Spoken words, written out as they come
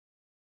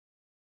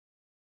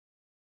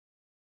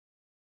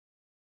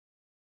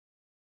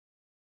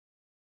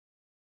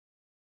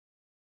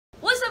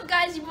up,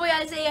 guys? Your boy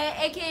Isaiah,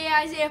 aka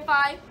Isaiah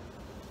 5,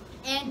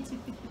 and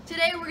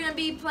today we're gonna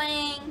be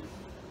playing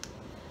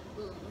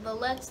the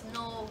Let's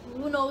Know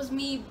Who Knows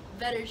Me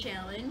Better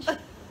challenge. Look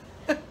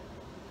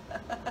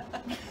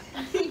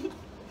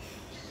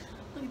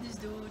at this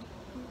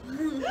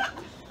dude.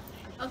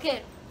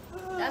 Okay,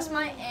 that's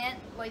my aunt.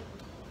 Like,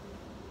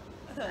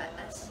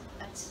 that's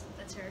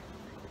her,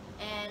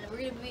 and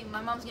we're gonna be.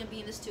 My mom's gonna be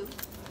in this too.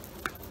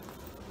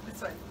 It's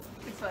fun.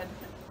 It's fun.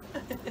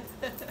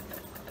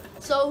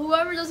 So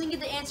whoever doesn't get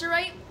the answer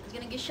right is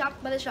gonna get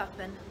shocked by the shock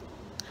pen.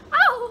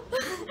 Ow!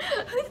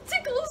 It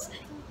tickles.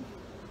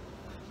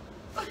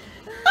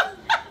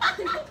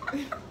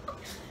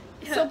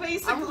 So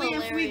basically,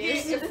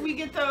 if we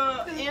get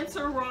the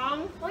answer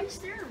wrong, Why are you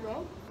staring,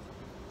 bro?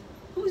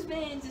 Whose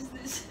man's is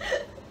this?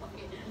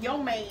 Okay. yo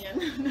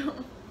man. No.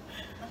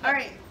 All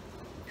right,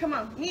 come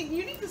on.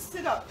 You need to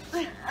sit up.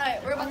 All right,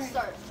 we're about to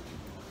start.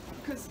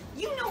 Cause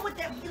You know what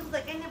that feels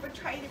like. I never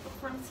tried it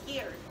before. I'm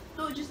scared.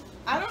 No, just.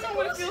 I don't know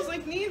what it feels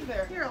like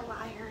neither. You're a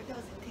liar. It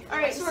doesn't take. All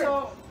right, I so swear.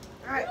 All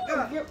right,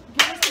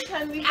 give us the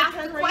pen. Leave the ask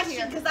pen the right question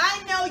here. because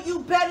I know you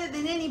better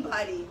than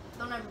anybody.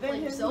 Don't ever Then play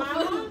his yourself.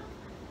 mama.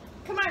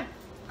 Come on.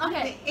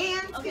 Okay. The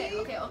auntie.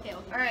 Okay.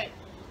 All right.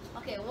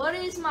 Okay. What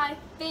is my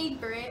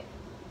favorite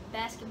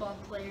basketball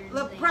player's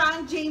name?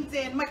 LeBron James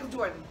and Michael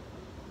Jordan.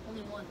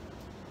 Only one.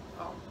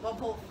 Oh, well,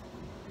 both.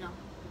 No.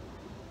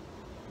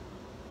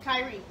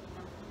 Kyrie.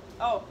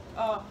 Oh.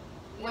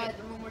 You got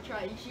one more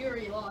try. You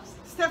already lost.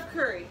 Steph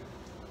Curry.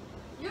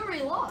 You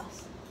already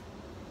lost.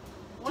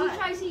 What? 2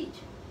 tries each.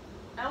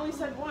 I only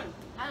said one.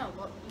 I know,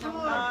 but you Come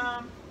don't,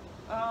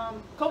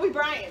 on. Kobe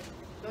Bryant.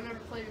 don't ever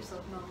play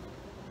yourself. No.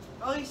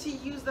 Oh, she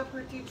used up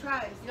her 2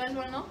 tries. You guys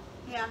want to know?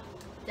 Yeah.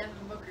 Devin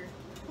Booker.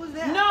 Who's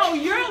that? No,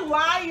 you're a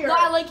liar. No,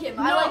 I like him.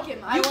 I No, like him.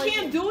 I you like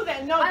can't him. do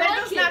that. No, I that like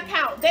does not him.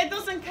 count. That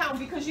doesn't count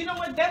because you know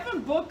what?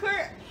 Devin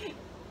Booker,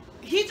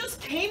 he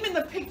just came in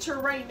the picture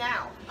right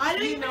now. I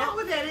don't You even know? know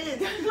who that is.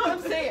 That's what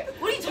I'm saying.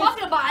 What are you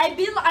talking about? I've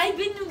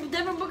been to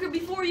Devin Booker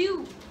before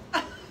you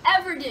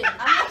ever did.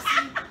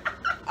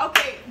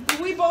 Okay,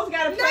 we both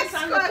got to press Next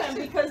on the pen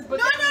question. because. No, But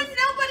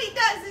nobody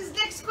does. This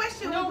next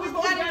question. No, we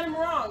both got him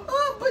wrong.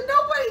 Oh, but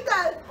nobody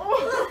does.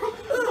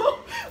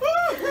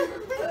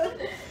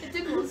 It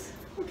tickles.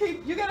 Okay,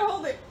 you gotta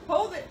hold it.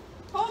 Hold it.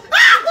 Hold it.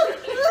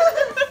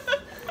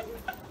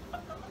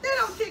 They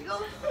don't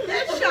tickle.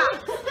 They're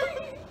shocked.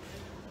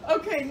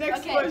 Okay, next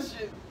Okay.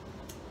 question.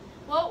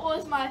 What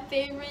was my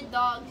favorite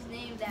dog's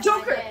name that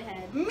Joker. my dad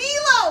had?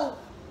 Milo.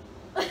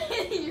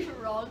 You're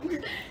wrong.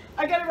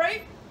 I got it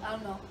right? I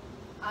don't know.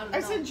 I don't I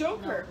know. said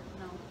Joker.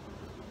 No.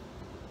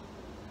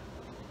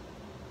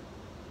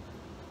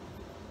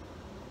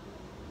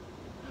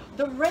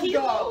 The red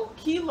Kilo? dog.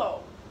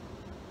 Kilo.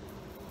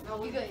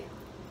 No, you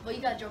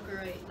got Joker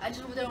right. I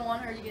just didn't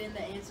want her to get in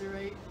the answer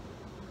right.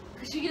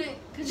 She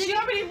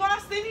already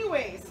lost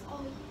anyways.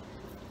 Oh,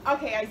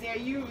 Okay, Isaiah,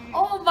 you.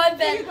 oh my There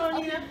bad. you go,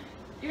 Nina.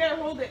 You gotta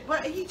hold it.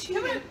 But he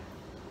cheated. Come on.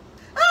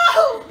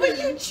 Oh, but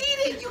you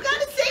cheated. You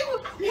gotta say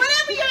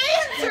whatever your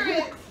answer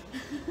is.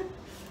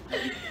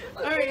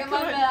 Alright, Okay, come my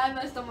on. bad. I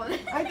messed up on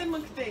it. I can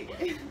look big.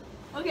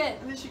 Okay.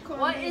 And then she called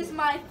What me. is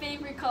my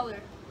favorite color?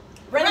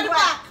 Red and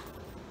black?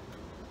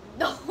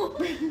 No.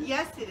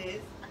 Yes, it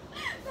is.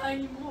 Not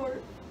anymore.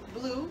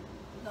 Blue,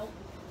 Nope.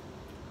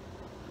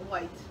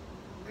 white.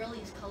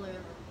 Girliest color ever.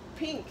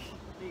 Pink.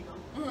 There you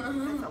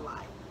That's go. a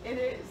lie. It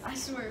is. I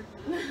swear.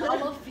 I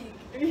love pink.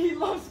 He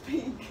loves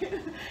pink.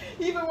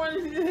 He even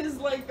wanted his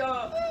like It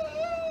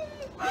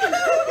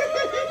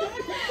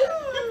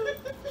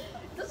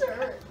doesn't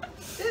hurt.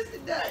 Yes,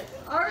 it does.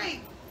 All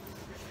right.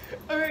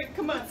 Alright,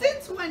 come on.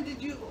 Since when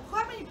did you?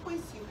 How many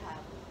points do you have?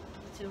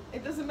 2.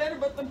 It doesn't matter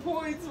about the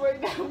points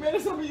right now. It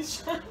matters how many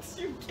shots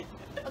you get.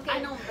 Okay. I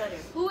know better.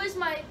 Who is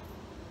my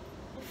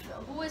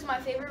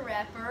favorite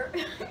rapper?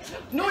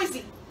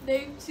 Noisy.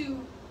 Name 2.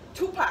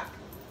 Tupac.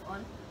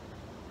 1.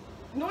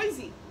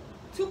 Noisy.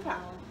 Tupac.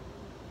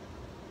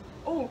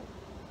 Oh.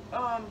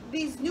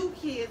 These new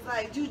kids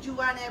like Juju on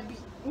that beat.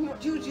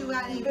 Juju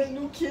on The that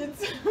new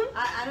kids.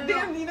 I don't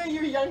Damn, know. Nina,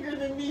 you're younger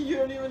than me. You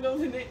don't even know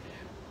the name.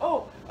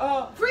 Oh,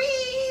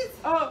 Freeze!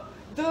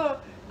 the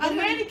I don't-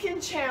 mannequin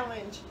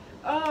challenge.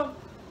 I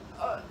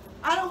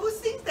don't. Who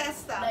sings that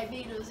stuff? Like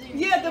Beatles.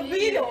 Yeah, the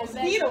Beatles.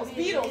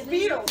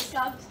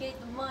 Confiscate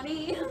the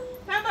money.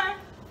 Bye-bye.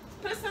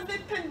 Press on the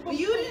pen. But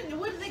you didn't.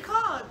 What did they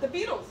call it? The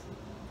Beatles.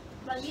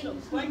 Like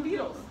Beatles. Like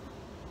Beatles.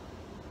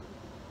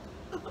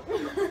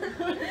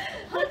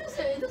 How does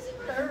it? It doesn't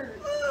even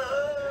hurt.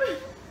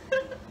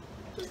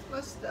 Just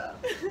messed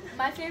up.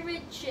 My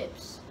favorite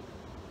chips.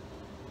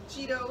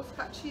 Cheetos,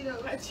 hot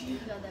Cheetos. You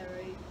got that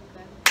right.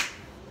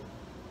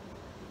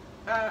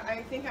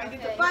 I think I did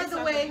Okay. the By press the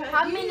on way, pen.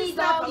 How you many need to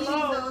stop dogs-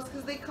 eating those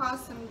because they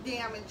cause some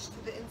damage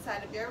to the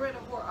inside of you. I read a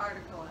whole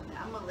article on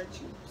that. I'm gonna let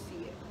you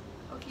see it.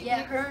 Okay. Yeah,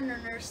 next. her and her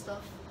nurse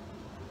stuff.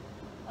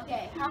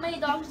 Okay, how many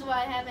dogs do I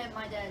have at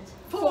my dad's?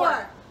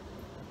 4,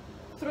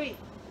 3,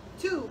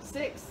 2,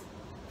 6,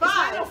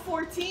 5. It's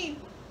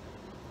 14.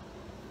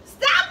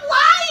 Stop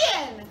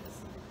lying!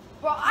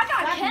 Bro, I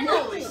got Stop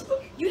kennels. yelling.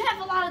 You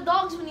have a lot of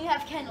dogs when you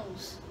have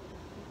kennels.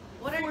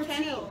 What are 14.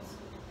 kennels?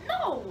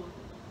 No,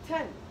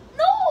 10.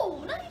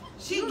 no, not even.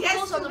 She You were gets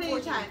close on too the many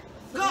 14. times.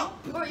 Go.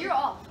 Bro, you're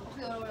off.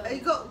 Okay, whatever.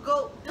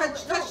 Go. No,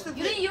 Touch no, the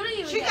you thing. didn't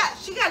even She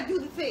guess. got to do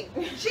the thing.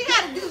 She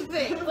got to do the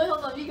thing. Wait, hold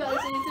on. You gotta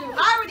say it too.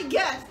 I already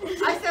guessed.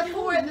 I said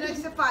 4 and then I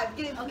said 5.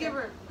 Okay. Give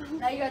her.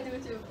 Now you gotta do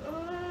it too.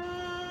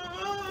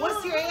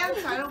 What's your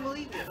answer? I don't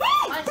believe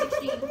you. Mine's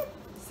 16.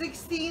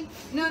 16?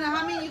 No.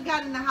 How many you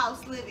got in the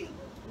house living?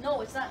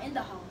 No, it's not in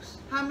the house.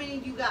 How many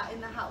you got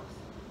in the house?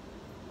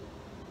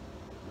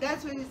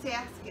 That's what it's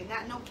asking,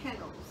 not no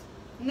kennels.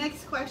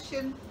 Next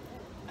question.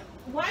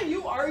 Why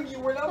you argue?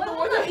 We're not Wait, the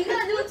hold one on. You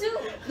gotta do it too.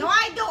 No,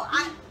 I don't.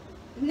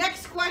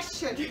 Next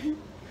question.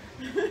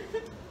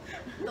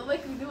 Don't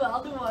make me do it.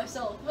 I'll do it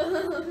myself.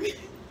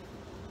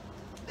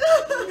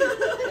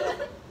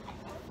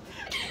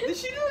 Did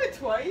she do it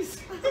twice?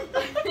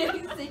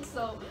 I think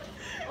so.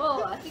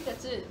 Oh, I think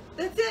that's it.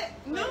 That's it.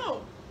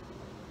 No.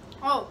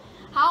 Oh,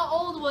 how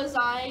old was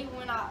I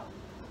when I?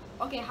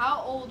 Okay,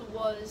 how old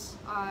was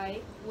I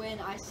when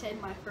I said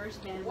my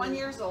first man? 1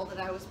 year old and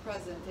I was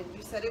present, and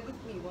you said it with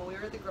me when we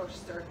were at the grocery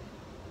store.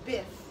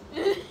 Biff.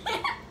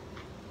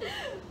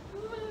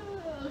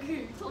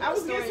 Okay. tell I the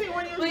was gonna story. say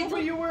 1 year Wait, old,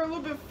 but you were a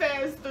little bit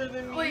faster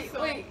than me. Wait,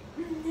 so. wait.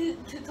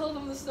 Tell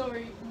them the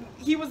story.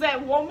 He was at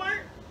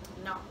Walmart.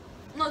 No.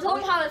 No, tell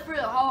them how it for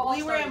real. How it all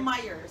We were at started.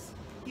 Myers.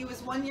 He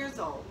was 1 year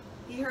old.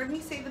 He heard me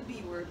say the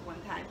B word one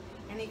time,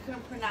 and he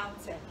couldn't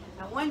pronounce it.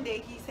 And one day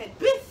he said,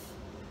 Biff!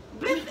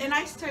 Biff! And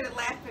I started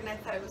laughing. I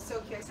thought it was so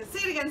cute. I said,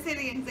 say it again, say it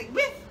again. He's like,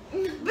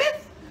 Biff!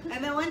 Biff!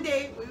 And then one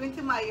day we went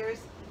to Myers,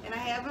 and I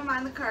have him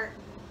on the cart,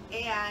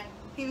 and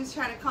he was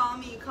trying to call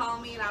me,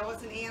 and I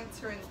wasn't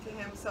answering to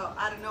him, so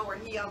out of nowhere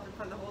he yelled in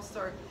front of the whole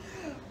store,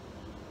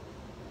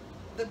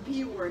 the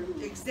B word,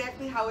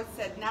 exactly how it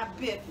said, not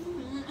Biff.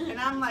 And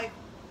I'm like,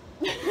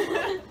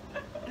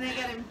 and I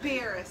got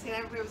embarrassed, and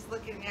everybody was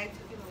looking at me. I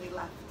took it and we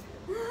left.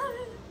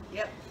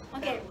 Yep.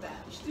 Okay. that was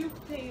that. Still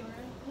pay, right?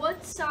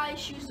 What size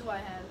shoes do I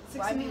have?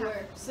 6 I and a half.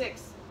 wear.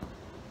 6.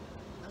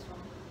 That's wrong.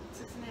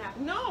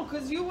 6.5. No,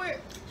 cause you were.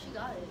 She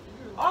got it.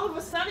 You're- All of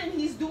a sudden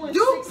he's doing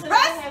Dude, 6 and a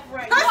press- half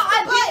right No, press- now.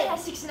 I the did button. have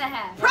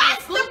 6.5.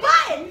 Press the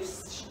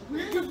button!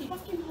 We're in the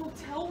fucking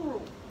hotel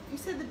room. You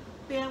said the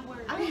bad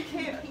word. I don't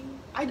care.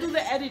 I do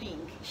the editing.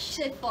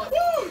 Shit, fuck.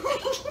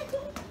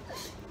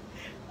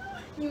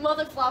 You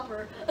mother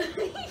flopper.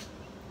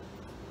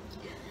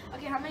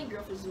 Okay, how many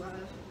girlfriends do I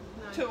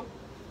have? 2.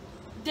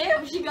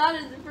 Damn, she got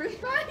it in the first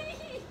try.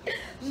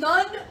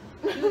 None.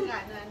 You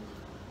got none.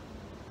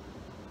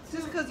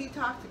 Just because you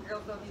talk to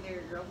girls don't mean they're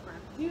your girlfriend.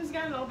 He was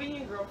got an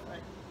Albanian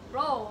girlfriend.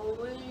 Bro,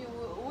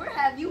 where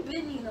have you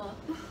been, Nina?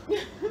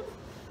 Okay,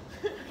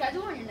 I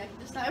do it on your neck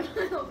this time.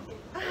 Okay. Oh,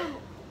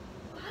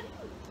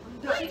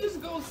 How do She you?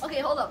 just goes.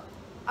 Okay, hold up.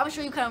 I'm gonna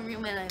show you kind of real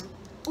man I am.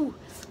 Ooh,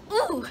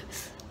 ooh,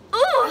 Is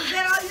ooh.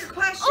 that all your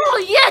questions?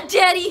 Oh yeah,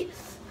 daddy.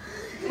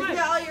 Is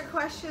that all your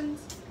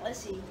questions? Let's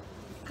see.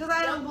 Because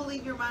I don't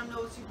believe your mom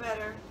knows you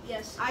better.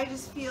 Yes. I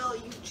just feel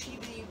you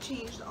cheated. You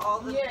changed all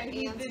the Yeah,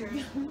 he answers.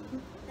 did.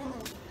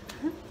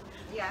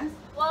 Yes.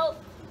 Well,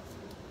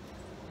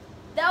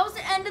 that was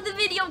the end of the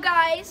video,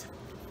 guys.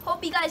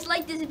 Hope you guys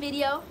liked this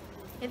video.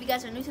 If you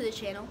guys are new to the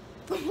channel,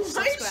 Why is she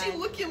subscribe.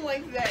 looking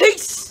like that?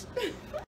 Peace.